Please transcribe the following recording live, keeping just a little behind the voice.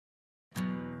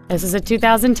This is a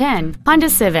 2010 Honda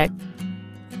Civic.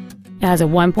 It has a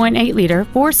 1.8-liter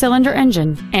four-cylinder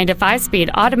engine and a 5-speed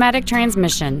automatic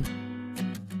transmission.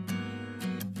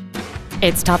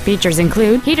 Its top features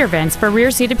include heater vents for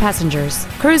rear-seated passengers,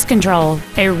 cruise control,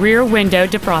 a rear window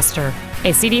defroster,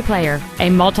 a CD player, a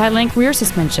multi-link rear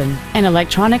suspension, an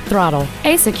electronic throttle,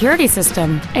 a security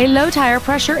system, a low tire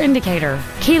pressure indicator,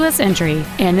 keyless entry,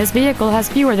 and this vehicle has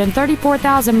fewer than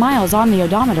 34,000 miles on the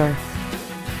odometer.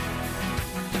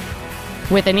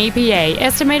 With an EPA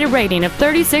estimated rating of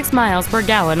 36 miles per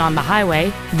gallon on the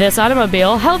highway, this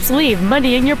automobile helps leave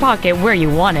money in your pocket where you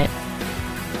want it.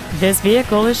 This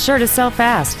vehicle is sure to sell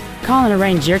fast. Call and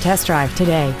arrange your test drive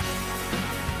today.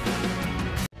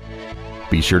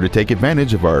 Be sure to take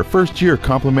advantage of our first-year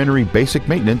complimentary basic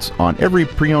maintenance on every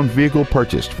pre-owned vehicle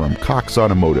purchased from Cox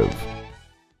Automotive.